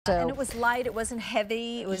So, and it was light, it wasn't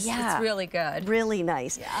heavy, it's really good. Really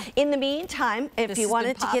nice. Yeah. In the meantime, if you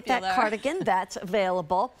wanted to get that cardigan, that's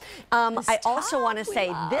available. I also want to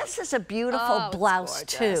say this is a beautiful blouse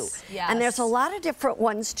too. Yes. And there's a lot of different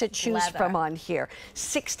ones to choose from on here.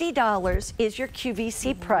 $60 is your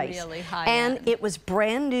QVC price. Really high and end. it was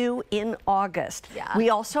brand new in August. Yeah. We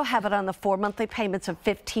also have it on the 4 monthly payments of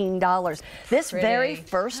 $15. This very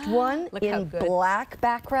first one in black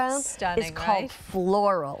background is called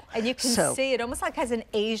Floral. And you can see it almost like has an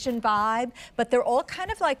Asian vibe, but they're all kind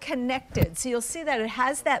of like connected. So you'll see that it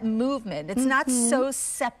has that movement. It's not so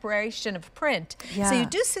separation of print. So you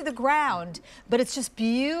do see the ground, but it's just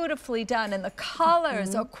beautifully done. And the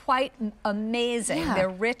colors are quite amazing. They're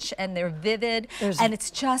rich and they're vivid. And it's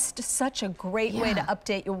just such a great way to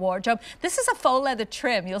update your wardrobe. This is a faux leather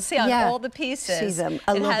trim. You'll see on all the pieces. See them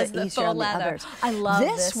a little bit easier on the others. I love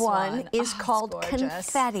this one. Is called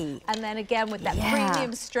Confetti. And then again with that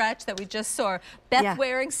premium stretch that we just saw. Beth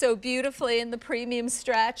wearing so beautifully in the premium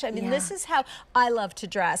stretch. I mean, this is how I love to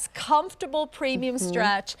dress. Comfortable premium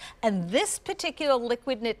stretch. And this particular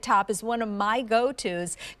liquid knit top is one of my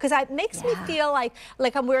go-tos because it makes me feel like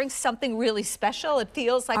I'm wearing something really special. It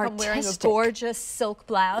feels like I'm wearing a gorgeous silk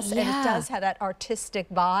blouse. And it does have that artistic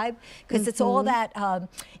vibe because it's all that,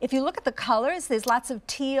 if you look at the colors, there's lots of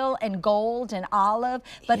teal and gold and olive,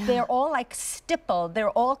 but they're all like stippled.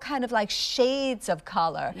 They're all kind of like shades of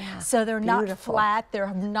color. So they're not flat,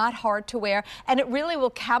 they're not hard to wear, and it really will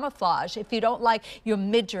camouflage if you don't like your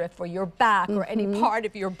midriff or your back or any part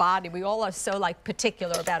of your body. We all are so like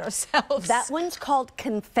particular about ourselves. That one's called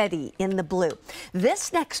Confetti in the blue.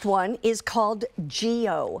 This next one is called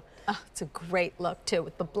Geo. Oh, it's a great look too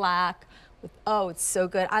with the black. Oh, it's so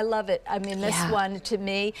good. I love it. I mean, this one to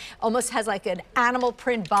me almost has like an animal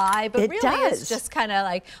print vibe, but really it's just kind of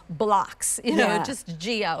like blocks, you know, just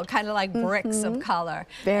geo, kind of like bricks of color.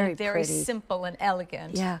 Very simple and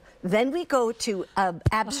elegant. Yeah. Then we go to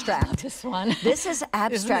abstract. I love this one. This is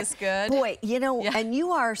abstract. Isn't this good? Boy, you know, and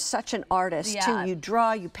you are such an artist too. You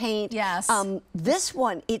draw, you paint. Yes. This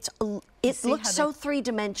one, it looks so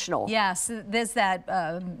three-dimensional. Yes, there's that,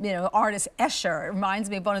 you know, artist Escher. It reminds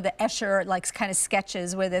me of one of the Escher, like, kind of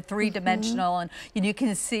sketches where they're three-dimensional, and you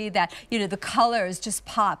can see that, you know, the colors just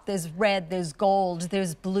pop. There's red, there's gold,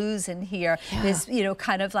 there's blues in here. There's, you know,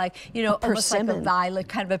 kind of like, you know, almost like a violet,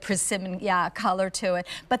 kind of a persimmon, color to it.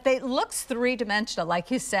 But it looks three-dimensional,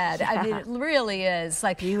 like you said. I mean, it really is,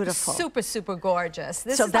 like, beautiful. Super, super gorgeous.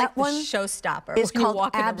 This is like the showstopper. It's called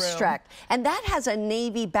Abstract. And that has a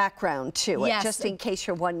navy background to it, just in case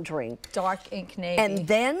you're wondering. Dark ink navy. And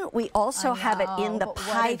then we also have it in the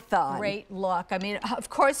python. Great look. I mean, of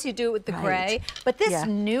course you do it with the gray, but this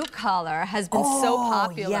new color has been so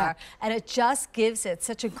popular, and it just gives it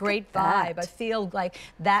such a great vibe. I feel like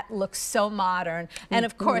that looks so modern. And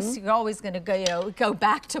of course, you're always going to go, you know, go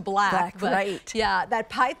back to black. But yeah, that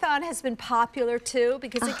python has been popular too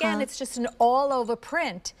because again, it's just an all-over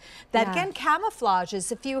print that again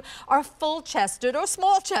camouflages if you are full-chested or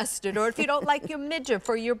small-chested, or if you don't like your midriff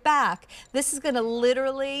or your back. This is going to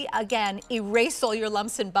literally, again, erase all your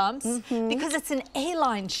lumps and bumps because it's an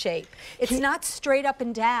A-line shape. It's not straight up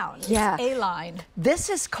and down. It's A-line. This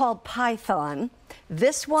is called Python.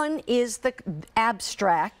 This one is the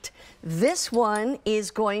Abstract. This one is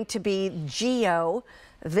going to be Geo.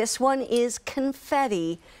 This one is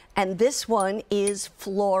Confetti. And this one is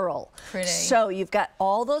Floral. Pretty. So you've got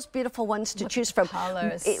all those beautiful ones to choose from.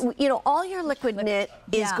 Colors. You know, all your liquid knit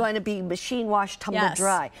is going to be machine wash, tumble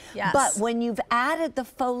dry. But when you've added the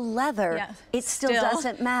faux leather, it still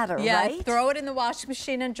doesn't matter, right? Throw it in the washing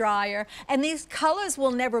machine and dryer. And these colors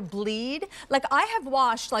will never bleed. Like I have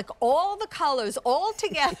washed like all the colors all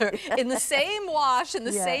together in the same wash, in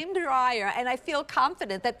the same dryer, and I feel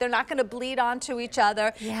confident that they're not going to bleed onto each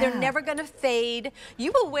other. They're never going to fade.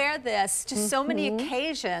 You will wear this to so many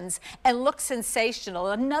occasions and look sensational.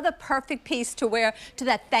 Another perfect piece to wear to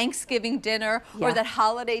that Thanksgiving dinner or that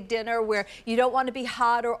holiday dinner where you don't want to be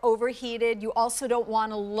hot or overheated. You also don't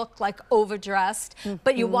want to look like overdressed,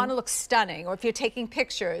 but you want to look stunning. Or if you're taking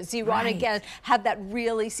pictures, you want to again have that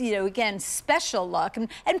really, you know, again, special look.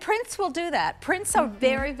 And prints will do that. Prints are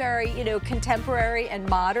very, very, you know, contemporary and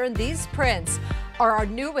modern. These prints are our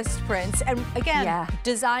newest prints, and again,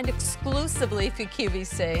 designed exclusively for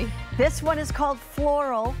QVC. This one is called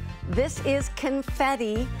Floral. This is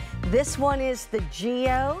Confetti. This one is the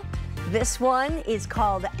Geo. This one is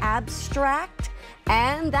called Abstract.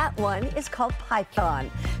 And that one is called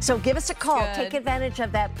Python. So give us a call. Take advantage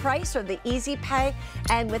of that price or the easy pay.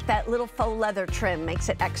 And with that little faux leather trim, makes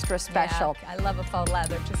it extra special. Yeah, I love a faux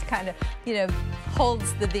leather. Just kind of, you know,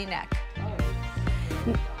 holds the V-neck.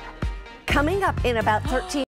 Coming up in about 13